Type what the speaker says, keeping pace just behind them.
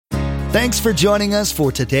Thanks for joining us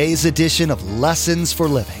for today's edition of Lessons for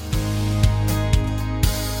Living.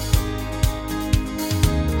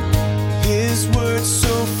 His word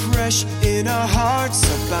so fresh in our hearts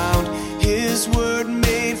abound. His word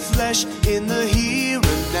made flesh in the here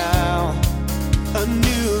and now. A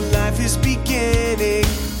new life is beginning.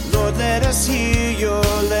 Lord, let us hear your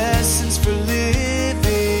lessons for living.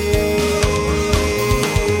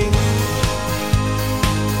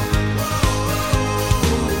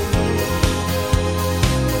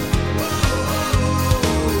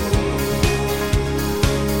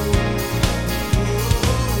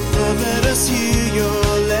 Lord, let us hear your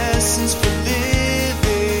lessons for living.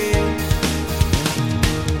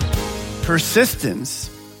 Persistence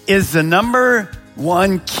is the number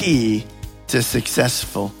one key to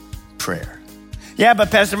successful prayer. Yeah,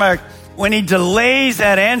 but Pastor Mark, when he delays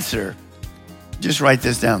that answer, just write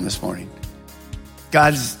this down this morning.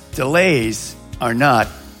 God's delays are not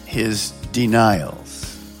his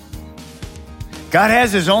denials. God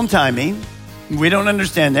has his own timing. We don't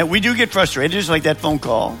understand that. We do get frustrated, just like that phone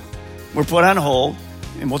call. We're put on hold,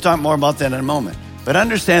 and we'll talk more about that in a moment. But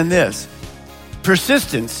understand this.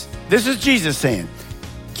 Persistence, this is Jesus saying,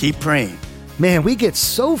 keep praying. Man, we get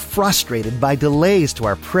so frustrated by delays to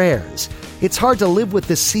our prayers. It's hard to live with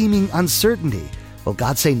the seeming uncertainty. Will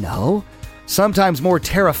God say no? Sometimes more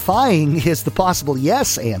terrifying is the possible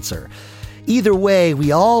yes answer. Either way,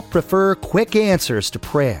 we all prefer quick answers to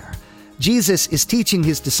prayer. Jesus is teaching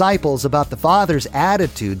his disciples about the Father's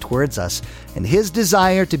attitude towards us and his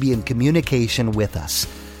desire to be in communication with us.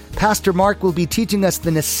 Pastor Mark will be teaching us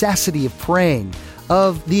the necessity of praying,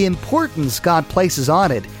 of the importance God places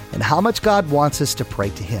on it, and how much God wants us to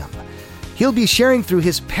pray to him. He'll be sharing through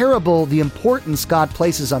his parable the importance God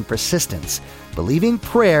places on persistence, believing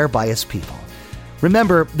prayer by his people.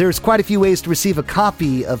 Remember, there's quite a few ways to receive a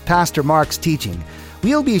copy of Pastor Mark's teaching.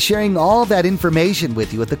 We'll be sharing all that information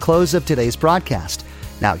with you at the close of today's broadcast.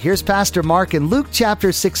 Now, here's Pastor Mark in Luke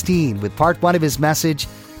chapter 16 with part 1 of his message,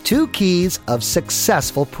 2 Keys of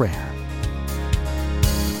Successful Prayer.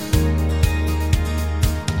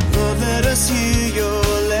 Lord, let us hear your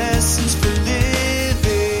lessons for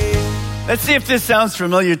living. Let's see if this sounds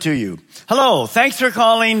familiar to you. Hello, thanks for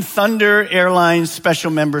calling Thunder Airlines Special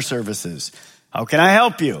Member Services. How can I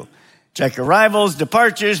help you? Check arrivals,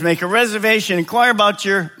 departures, make a reservation, inquire about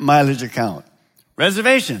your mileage account.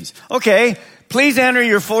 Reservations. Okay, please enter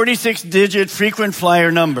your 46-digit frequent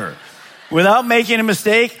flyer number without making a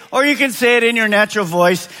mistake, or you can say it in your natural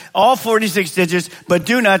voice, all 46 digits, but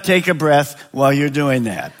do not take a breath while you're doing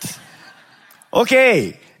that.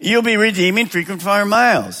 Okay, you'll be redeeming frequent flyer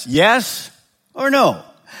miles. Yes or no?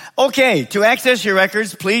 Okay, to access your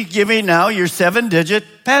records, please give me now your 7-digit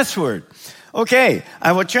password. Okay,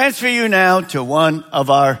 I will transfer you now to one of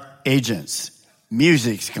our agents.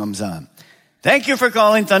 Music comes on. Thank you for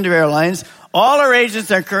calling Thunder Airlines. All our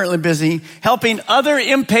agents are currently busy helping other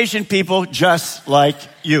impatient people just like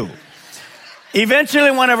you.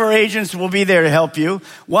 Eventually, one of our agents will be there to help you.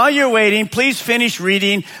 While you're waiting, please finish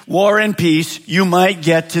reading War and Peace. You might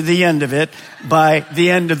get to the end of it by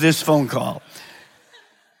the end of this phone call.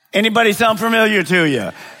 Anybody sound familiar to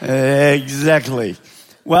you? Exactly.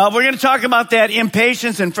 Well, we're going to talk about that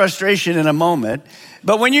impatience and frustration in a moment.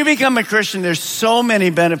 But when you become a Christian, there's so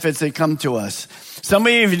many benefits that come to us. Some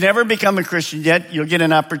of you have never become a Christian yet. You'll get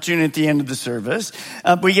an opportunity at the end of the service.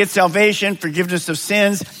 We get salvation, forgiveness of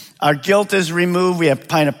sins. Our guilt is removed. We have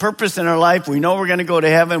kind of purpose in our life. We know we're going to go to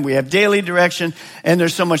heaven. We have daily direction. And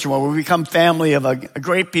there's so much more. We become family of a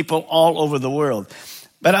great people all over the world.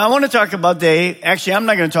 But I want to talk about actually, I'm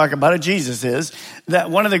not going to talk about it. Jesus is.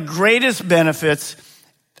 That one of the greatest benefits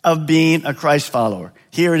of being a Christ follower.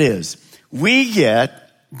 Here it is. We get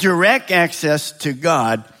direct access to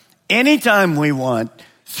God anytime we want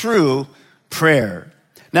through prayer.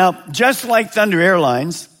 Now, just like Thunder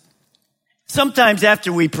Airlines, sometimes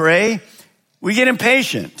after we pray, we get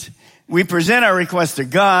impatient. We present our request to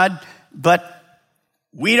God, but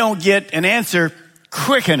we don't get an answer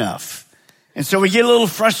quick enough. And so we get a little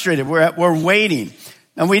frustrated. We're waiting.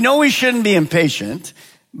 And we know we shouldn't be impatient,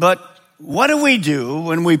 but what do we do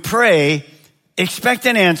when we pray, expect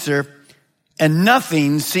an answer, and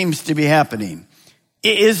nothing seems to be happening?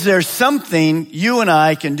 Is there something you and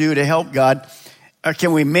I can do to help God? Or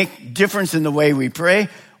can we make difference in the way we pray?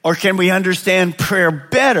 Or can we understand prayer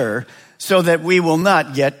better so that we will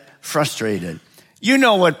not get frustrated? You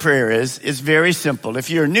know what prayer is. It's very simple.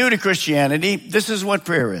 If you're new to Christianity, this is what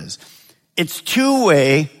prayer is. It's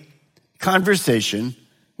two-way conversation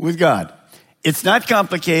with God. It's not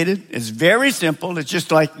complicated. It's very simple. It's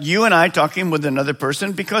just like you and I talking with another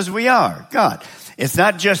person because we are God. It's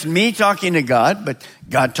not just me talking to God, but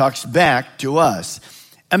God talks back to us.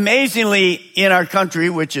 Amazingly, in our country,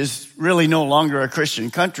 which is really no longer a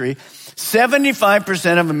Christian country,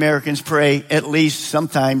 75% of Americans pray at least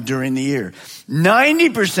sometime during the year.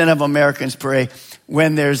 90% of Americans pray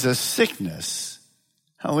when there's a sickness.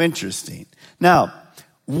 How interesting. Now,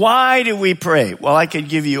 why do we pray? Well, I could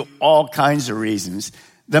give you all kinds of reasons.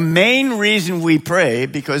 The main reason we pray,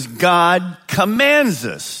 because God commands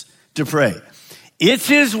us to pray. It's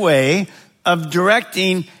His way of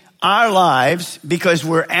directing our lives because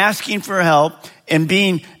we're asking for help, and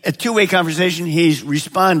being a two-way conversation, He's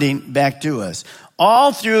responding back to us.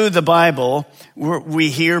 All through the Bible, we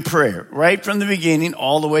hear prayer, right from the beginning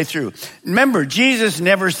all the way through. Remember, Jesus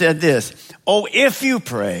never said this, oh, if you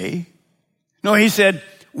pray. No, He said,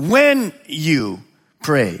 when you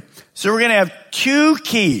pray. So we're going to have two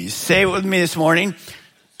keys. Say it with me this morning.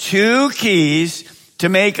 Two keys to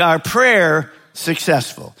make our prayer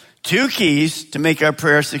successful. Two keys to make our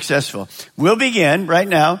prayer successful. We'll begin right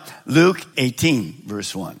now, Luke 18,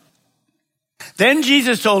 verse 1. Then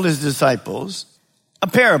Jesus told His disciples a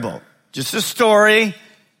parable, just a story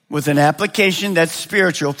with an application that's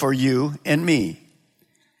spiritual for you and me,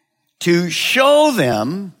 to show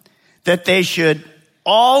them that they should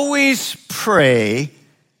always pray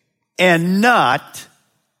and not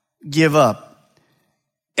give up.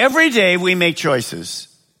 Every day we make choices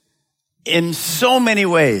in so many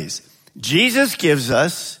ways. Jesus gives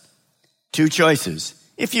us two choices.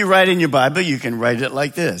 If you write in your Bible, you can write it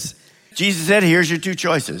like this. Jesus said, here's your two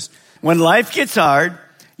choices. When life gets hard,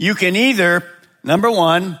 you can either, number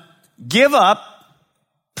one, give up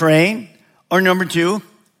praying, or number two,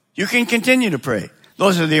 you can continue to pray.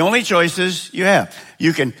 Those are the only choices you have.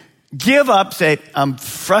 You can give up, say, I'm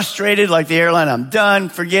frustrated like the airline, I'm done,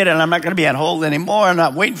 forget it, I'm not going to be on hold anymore, I'm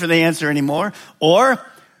not waiting for the answer anymore. Or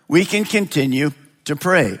we can continue to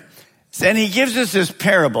pray. Then He gives us this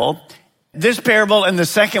parable. This parable and the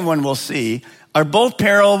second one we'll see are both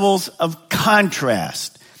parables of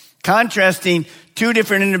contrast. Contrasting two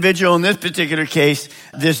different individuals, in this particular case,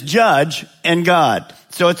 this judge and God.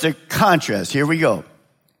 So it's a contrast. Here we go.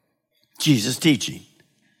 Jesus teaching.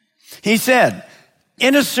 He said,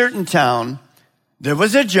 in a certain town, there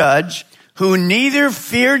was a judge who neither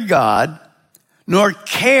feared God nor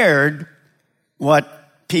cared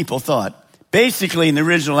what people thought. Basically, in the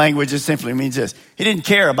original language, it simply means this. He didn't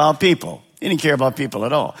care about people. He didn't care about people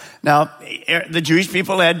at all. Now, the Jewish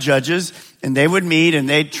people had judges, and they would meet, and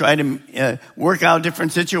they'd try to work out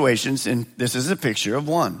different situations, and this is a picture of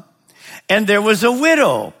one. And there was a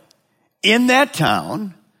widow in that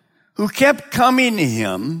town who kept coming to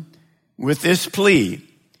him with this plea,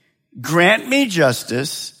 grant me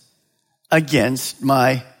justice against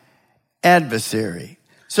my adversary.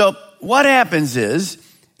 So what happens is,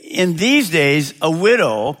 in these days, a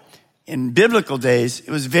widow, in biblical days, it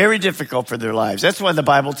was very difficult for their lives. That's why the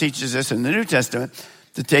Bible teaches us in the New Testament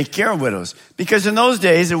to take care of widows. Because in those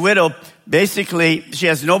days, a widow, basically, she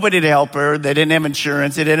has nobody to help her. They didn't have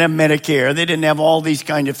insurance. They didn't have Medicare. They didn't have all these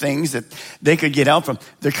kind of things that they could get help from.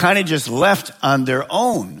 They're kind of just left on their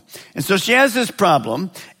own. And so she has this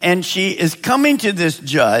problem, and she is coming to this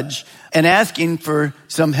judge and asking for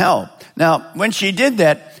some help. Now, when she did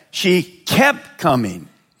that, she kept coming.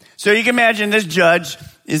 So you can imagine this judge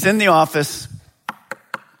is in the office.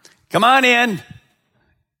 Come on in.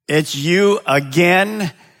 It's you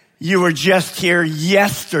again. You were just here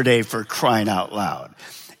yesterday, for crying out loud.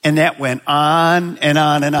 And that went on and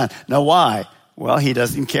on and on. Now why? Well, he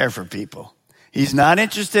doesn't care for people. He's not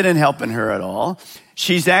interested in helping her at all.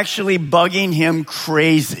 She's actually bugging him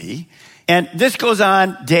crazy. And this goes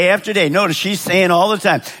on day after day. Notice she's saying all the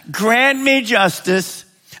time, grant me justice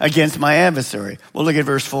against my adversary. Well, look at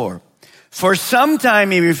verse 4. For some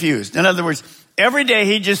time he refused. In other words, every day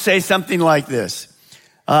he'd just say something like this.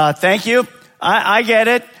 Thank you. I get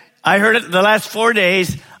it. I heard it the last 4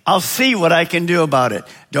 days. I'll see what I can do about it.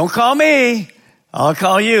 Don't call me. I'll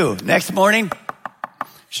call you. Next morning,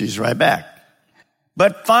 she's right back.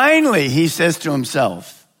 But finally, he says to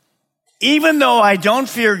himself, even though I don't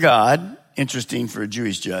fear God, interesting for a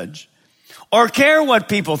Jewish judge, or care what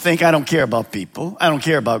people think, I don't care about people. I don't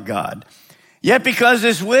care about God. Yet because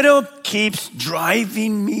this widow keeps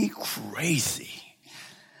driving me crazy,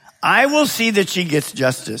 I will see that she gets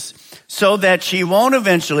justice so that she won't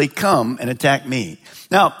eventually come and attack me.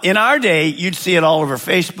 Now, in our day, you'd see it all over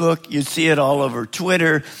Facebook. You'd see it all over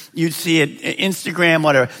Twitter. You'd see it Instagram,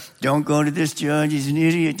 whatever. Don't go to this judge. He's an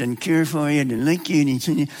idiot. Doesn't care for you. Doesn't like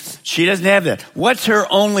you. She doesn't have that. What's her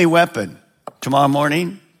only weapon? Tomorrow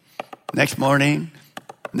morning? Next morning?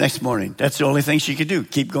 Next morning. That's the only thing she could do.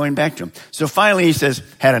 Keep going back to him. So finally he says,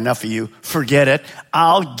 had enough of you. Forget it.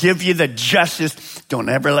 I'll give you the justice. Don't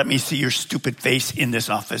ever let me see your stupid face in this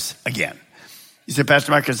office again. You said,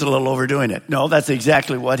 Pastor Mark is a little overdoing it. No, that's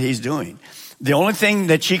exactly what he's doing. The only thing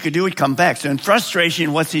that she could do would come back. So in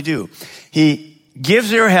frustration, what's he do? He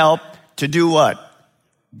gives her help to do what?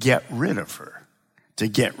 Get rid of her. To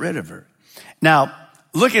get rid of her. Now,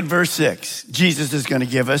 look at verse 6. Jesus is going to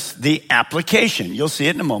give us the application. You'll see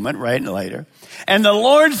it in a moment, right, and later. And the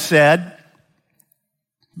Lord said,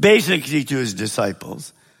 basically to his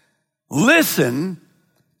disciples, listen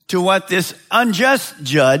to what this unjust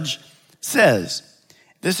judge says.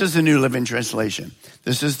 This is the New Living Translation.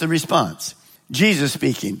 This is the response. Jesus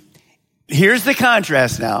speaking. Here's the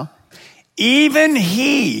contrast now. Even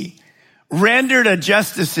he rendered a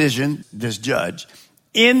just decision, this judge,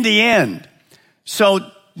 in the end. So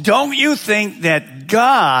don't you think that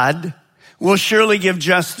God will surely give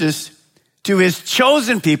justice to his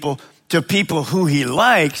chosen people, to people who he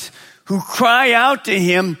likes, who cry out to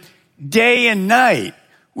him day and night?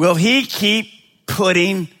 Will he keep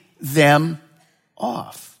putting them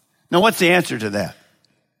off? Now, what's the answer to that?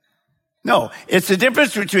 No, it's the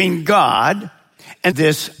difference between God and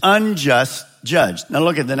this unjust judge. Now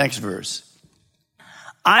look at the next verse.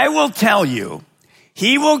 I will tell you,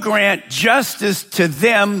 he will grant justice to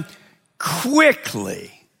them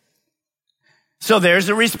quickly. So there's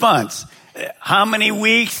a response. How many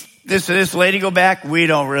weeks this lady go back? We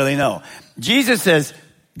don't really know. Jesus says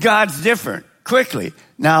God's different. Quickly.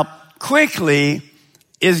 Now, quickly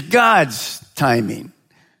is God's timing.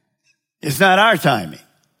 It's not our timing.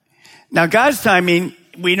 Now, God's timing,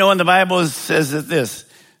 we know in the Bible says that this,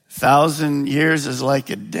 1,000 years is like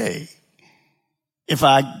a day.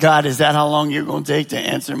 God, is that how long you're going to take to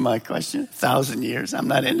answer my question? 1,000 years? I'm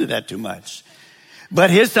not into that too much. But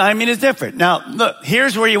his timing is different. Now, look,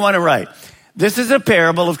 here's where you want to write. This is a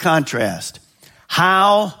parable of contrast.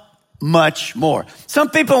 How much more? Some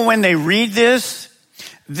people, when they read this,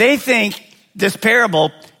 they think this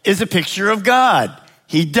parable is a picture of God.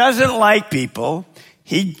 He doesn't like people.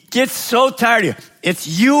 He gets so tired of you. It's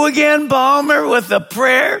you again, Balmer, with the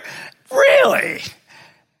prayer? Really?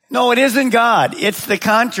 No, it isn't God. It's the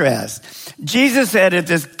contrast. Jesus said that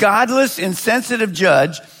this godless, insensitive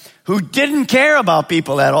judge who didn't care about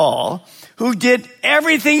people at all, who did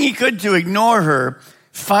everything he could to ignore her,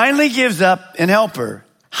 finally gives up and help her.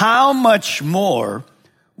 How much more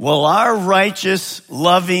will our righteous,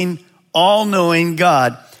 loving, all-knowing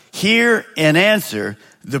God hear and answer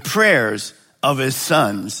the prayers of his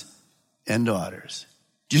sons and daughters?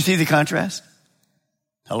 Do you see the contrast?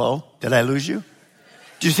 Hello? Did I lose you?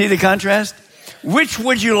 Do you see the contrast? Which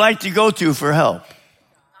would you like to go to for help?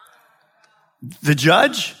 The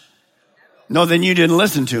judge? No, then you didn't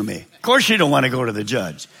listen to me. Of course you don't want to go to the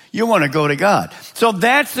judge. You want to go to God. So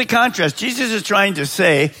that's the contrast. Jesus is trying to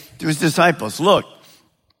say to his disciples, look,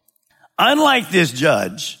 unlike this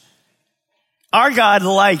judge, our God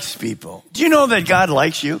likes people. Do you know that God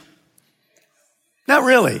likes you? Not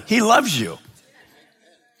really. He loves you.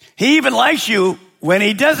 He even likes you when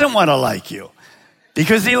he doesn't want to like you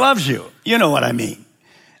because he loves you. You know what I mean.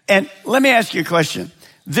 And let me ask you a question.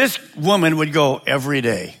 This woman would go every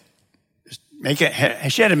day.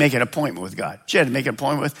 She had to make an appointment with God. She had to make an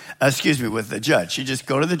appointment with the judge. She'd just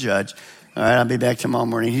go to the judge. All right, I'll be back tomorrow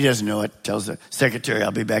morning. He doesn't know it. Tells the secretary,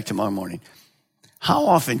 I'll be back tomorrow morning. How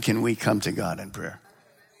often can we come to God in prayer?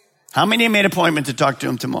 How many made an appointment to talk to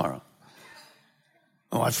him tomorrow?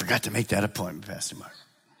 Oh, I forgot to make that appointment, Pastor Mark.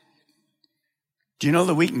 Do you know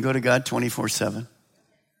that we can go to God 24/7?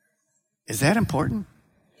 Is that important?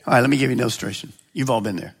 All right, let me give you an illustration. You've all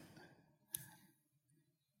been there.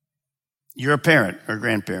 You're a parent or a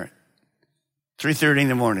grandparent. 3:30 in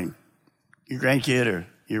the morning. Your grandkid or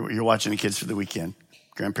you're watching the kids for the weekend.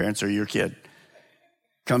 Grandparents or your kid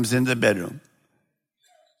comes into the bedroom.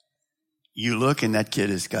 You look and that kid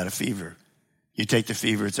has got a fever. You take the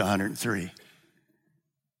fever, it's 103.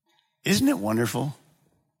 Isn't it wonderful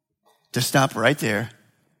to stop right there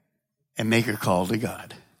and make a call to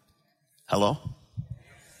God? Hello?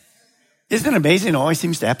 Isn't it amazing? It always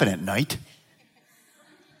seems to happen at night.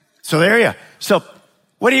 So there you are. So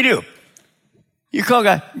what do? You call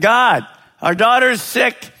God. God, our daughter's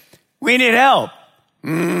sick. We need help.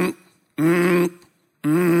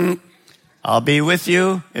 I'll be with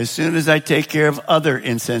you as soon as I take care of other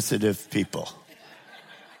insensitive people.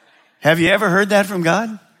 Have you ever heard that from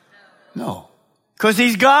God? No. Because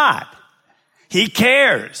he's God. He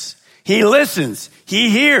cares. He listens. He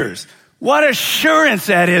hears. What assurance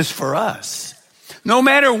that is for us. No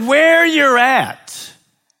matter where you're at,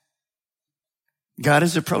 God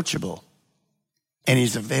is approachable. and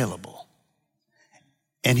he's available.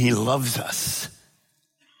 And he loves us.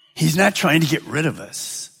 He's not trying to get rid of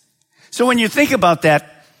us. So when you think about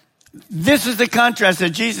that, this is the contrast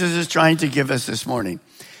that Jesus is trying to give us this morning.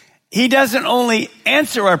 He doesn't only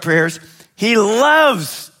answer our prayers, he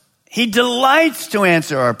delights to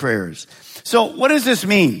answer our prayers. So what does this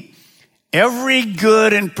mean? Every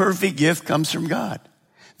good and perfect gift comes from God.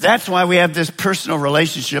 That's why we have this personal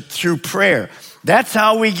relationship through prayer. That's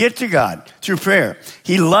how we get to God, through prayer.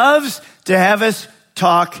 He loves to have us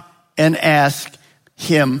talk and ask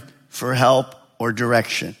him for help or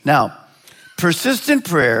direction. Now, persistent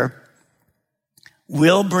prayer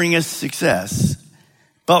will bring us success,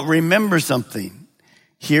 but remember something.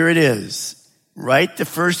 Here it is. Write the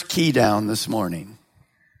first key down this morning.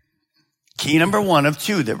 Key number 1 of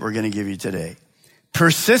 2 that we're going to give you today.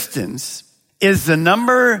 Persistence is the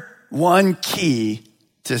number 1 key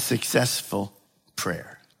to successful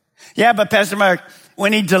prayer. Yeah, but Pastor Mark,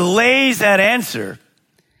 when he delays that answer,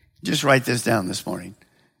 just write this down this morning.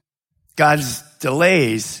 God's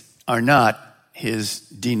delays are not his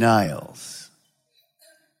denials.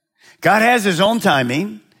 God has his own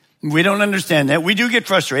timing. We don't understand that. We do get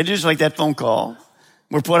frustrated, just like that phone call.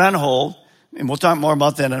 We're put on hold, and we'll talk more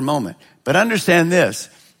about that in a moment. But understand this.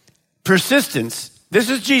 Persistence,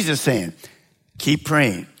 this is Jesus saying, keep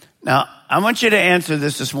praying. Now, I want you to answer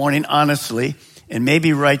this morning honestly, and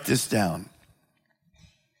maybe write this down.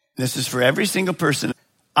 This is for every single person.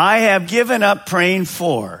 I have given up praying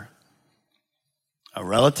for a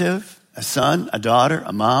relative, a son, a daughter,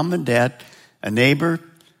 a mom and dad, a neighbor,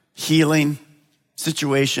 healing,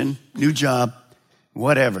 situation, new job,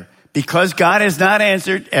 whatever. Because God has not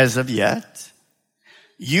answered as of yet,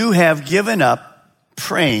 you have given up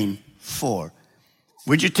praying for.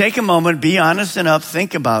 Would you take a moment, be honest enough,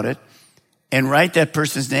 think about it, and write that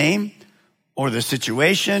person's name or the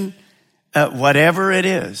situation, whatever it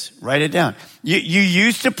is, write it down. You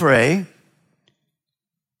used to pray,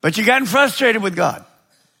 but you gotten frustrated with God.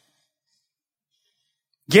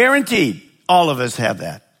 Guaranteed, all of us have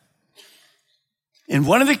that. And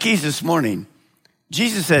one of the keys this morning,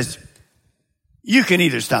 Jesus says, you can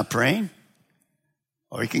either stop praying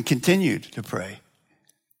or you can continue to pray.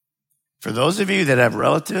 For those of you that have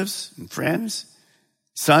relatives and friends,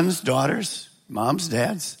 sons, daughters, moms,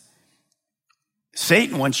 dads,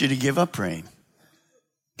 Satan wants you to give up praying.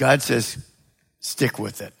 God says, stick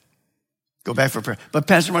with it. Go back for prayer. But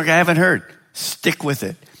Pastor Mark, I haven't heard. Stick with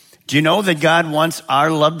it. Do you know that God wants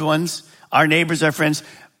our loved ones, our neighbors, our friends,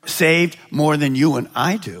 saved more than you and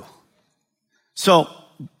I do? So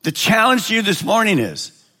the challenge to you this morning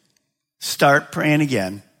is start praying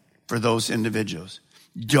again for those individuals.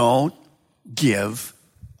 Don't give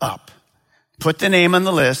up. Put the name on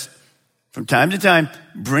the list. From time to time,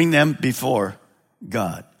 bring them before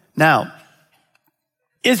God. Now,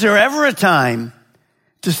 is there ever a time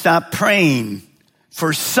to stop praying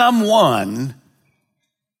for someone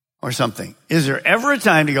or something? Is there ever a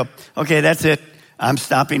time to go, okay, that's it. I'm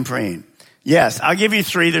stopping praying. Yes, I'll give you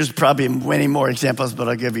 3. There's probably many more examples, but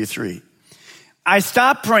I'll give you 3. I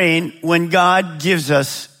stop praying when God gives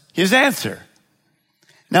us his answer.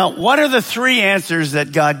 Now, what are the 3 answers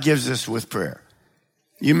that God gives us with prayer?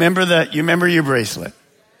 You remember your bracelet.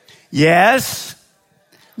 Yes,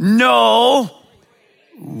 no,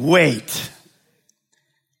 wait.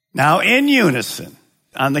 Now in unison,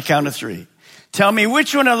 on the count of 3, tell me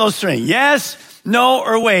which one of those 3, yes, no,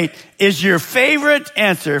 or wait, is your favorite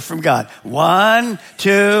answer from God. 1,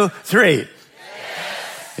 2, 3.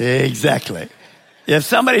 Yes. Exactly. If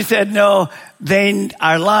somebody said no, they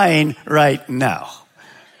are lying right now.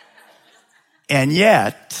 And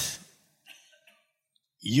yet,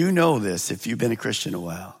 you know this if you've been a Christian a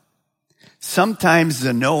while. Sometimes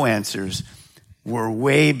the no answers were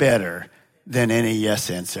way better than any yes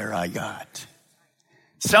answer I got.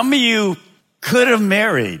 Some of you could have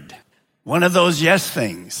married one of those yes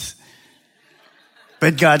things,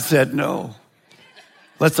 but God said no.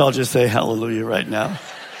 Let's all just say hallelujah right now.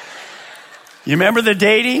 You remember the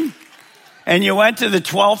dating? And you went to the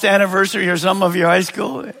 12th anniversary or some of your high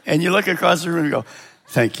school, and you look across the room and go,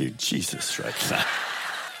 thank you, Jesus, right now.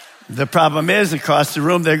 The problem is, across the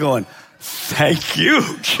room, they're going, thank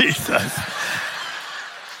you, Jesus.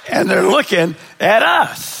 And they're looking at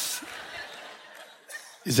us.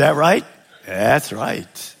 Is that right? That's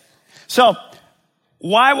right. So,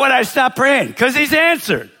 why would I stop praying? Because he's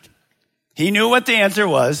answered. He knew what the answer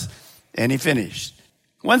was, and he finished.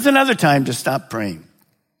 When's another time to stop praying?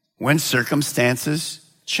 When circumstances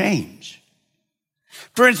change.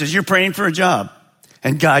 For instance, you're praying for a job,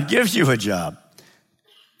 and God gives you a job.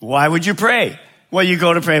 Why would you pray? Well, you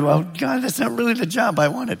go to pray, well, God, that's not really the job I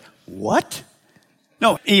wanted. What?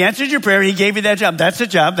 No, he answered your prayer. He gave you that job. That's a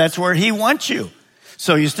job. That's where he wants you.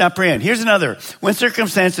 So you stop praying. Here's another. When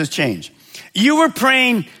circumstances change. You were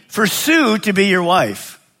praying for Sue to be your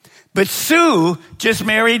wife, but Sue just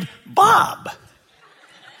married Bob.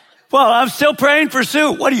 Well, I'm still praying for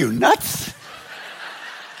Sue. What are you, nuts?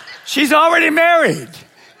 She's already married.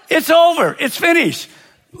 It's over. It's finished.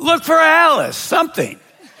 Look for Alice, something.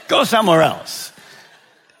 Go somewhere else.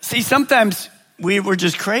 See, sometimes we were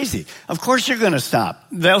just crazy. Of course you're going to stop.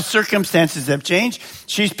 Those circumstances have changed.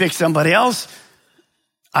 She's picked somebody else.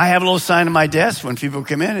 I have a little sign on my desk when people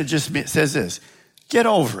come in. It just says this, get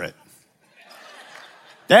over it.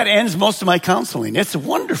 That ends most of my counseling. It's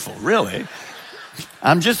wonderful, really.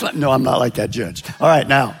 No, I'm not like that judge. All right,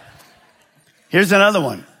 now, here's another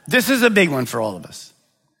one. This is a big one for all of us.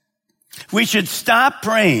 We should stop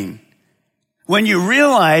praying when you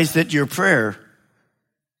realize that your prayer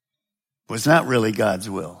was not really God's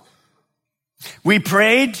will. We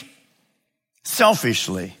prayed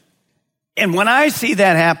selfishly. And when I see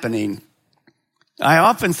that happening, I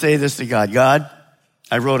often say this to God. God,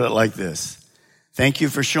 I wrote it like this. Thank you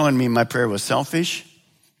for showing me my prayer was selfish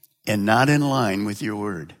and not in line with your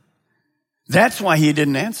word. That's why he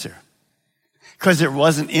didn't answer. Because it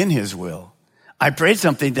wasn't in his will. I prayed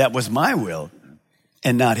something that was my will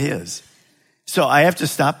and not his. So I have to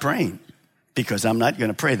stop praying because I'm not going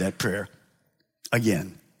to pray that prayer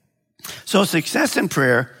again. So success in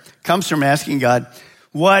prayer comes from asking God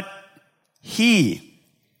what he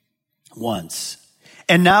wants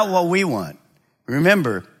and not what we want.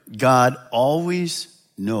 Remember, God always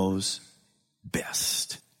knows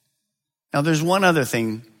best. Now, there's one other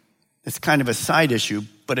thing that's kind of a side issue,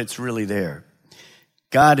 but it's really there.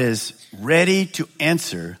 God is ready to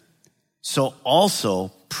answer, so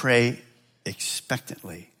also pray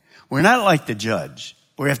expectantly. We're not like the judge.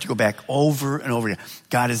 We have to go back over and over again.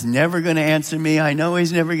 God is never going to answer me. I know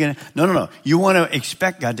he's never going to. No. You want to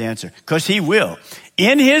expect God to answer because he will.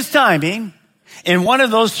 In his timing, in one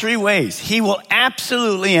of those three ways, he will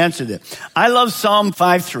absolutely answer them. I love Psalm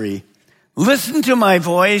 5:3. Listen to my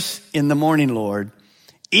voice in the morning, Lord.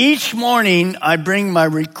 Each morning I bring my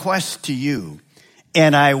request to you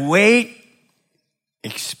and I wait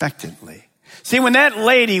expectantly. See, when that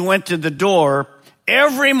lady went to the door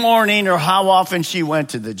every morning, or how often she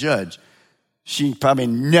went to the judge, she probably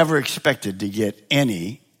never expected to get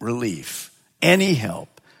any relief, any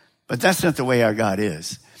help. But that's not the way our God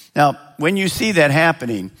is. Now, when you see that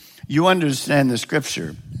happening, you understand the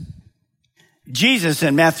scripture. Jesus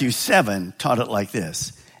in Matthew 7 taught it like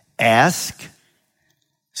this. Ask,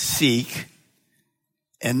 seek,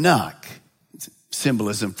 and knock. It's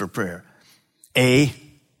symbolism for prayer.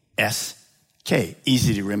 A-S-K.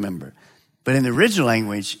 Easy to remember. But in the original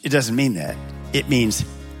language, it doesn't mean that. It means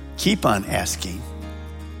keep on asking,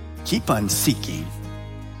 keep on seeking,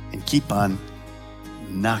 and keep on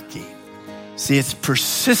knocking. See, it's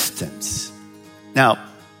persistence. Now,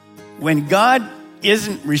 when God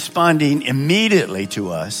isn't responding immediately to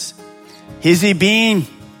us, is he being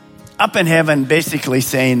up in heaven basically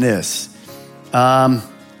saying this, I'm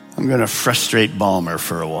going to frustrate Balmer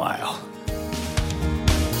for a while.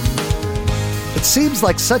 It seems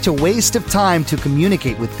like such a waste of time to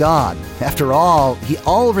communicate with God. After all, he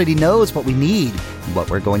already knows what we need and what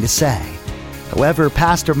we're going to say. However,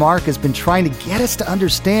 Pastor Mark has been trying to get us to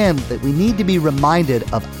understand that we need to be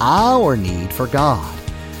reminded of our need for God.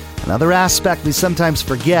 Another aspect we sometimes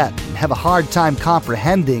forget and have a hard time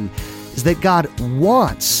comprehending is that God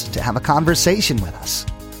wants to have a conversation with us.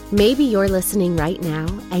 Maybe you're listening right now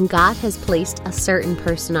and God has placed a certain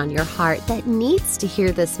person on your heart that needs to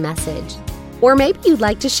hear this message. Or maybe you'd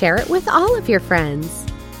like to share it with all of your friends.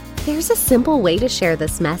 There's a simple way to share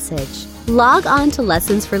this message. Log on to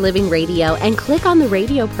Lessons for Living Radio and click on the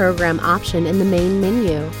radio program option in the main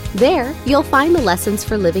menu. There, you'll find the Lessons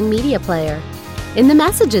for Living media player. In the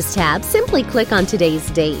Messages tab, simply click on today's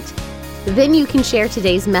date. Then you can share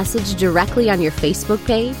today's message directly on your Facebook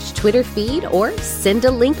page, Twitter feed, or send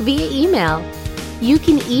a link via email. You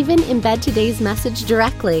can even embed today's message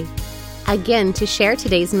directly. Again, to share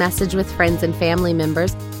today's message with friends and family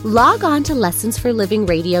members, log on to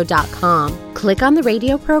lessonsforlivingradio.com. Click on the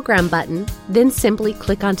radio program button, then simply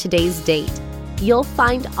click on today's date. You'll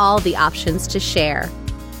find all the options to share.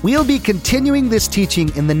 We'll be continuing this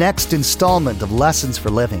teaching in the next installment of Lessons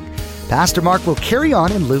for Living. Pastor Mark will carry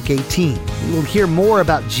on in Luke 18. We will hear more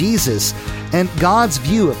about Jesus and God's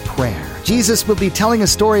view of prayer. Jesus will be telling a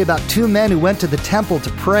story about two men who went to the temple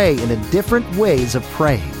to pray in different ways of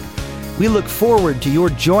praying. We look forward to your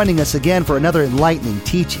joining us again for another enlightening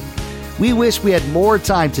teaching. We wish we had more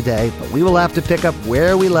time today, but we will have to pick up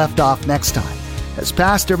where we left off next time. as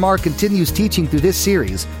Pastor Mark continues teaching through this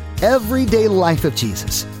series, Everyday Life of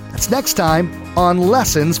Jesus. That's next time on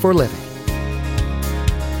Lessons for Living.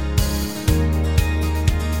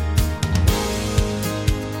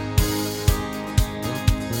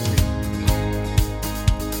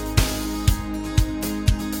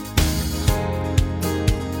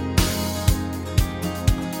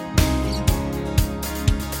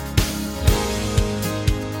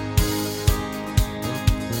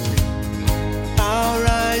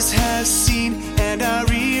 Have seen and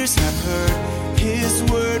our ears have heard His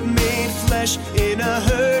word made flesh in a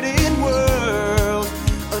hurting world.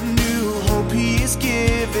 A new hope He is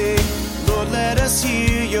giving.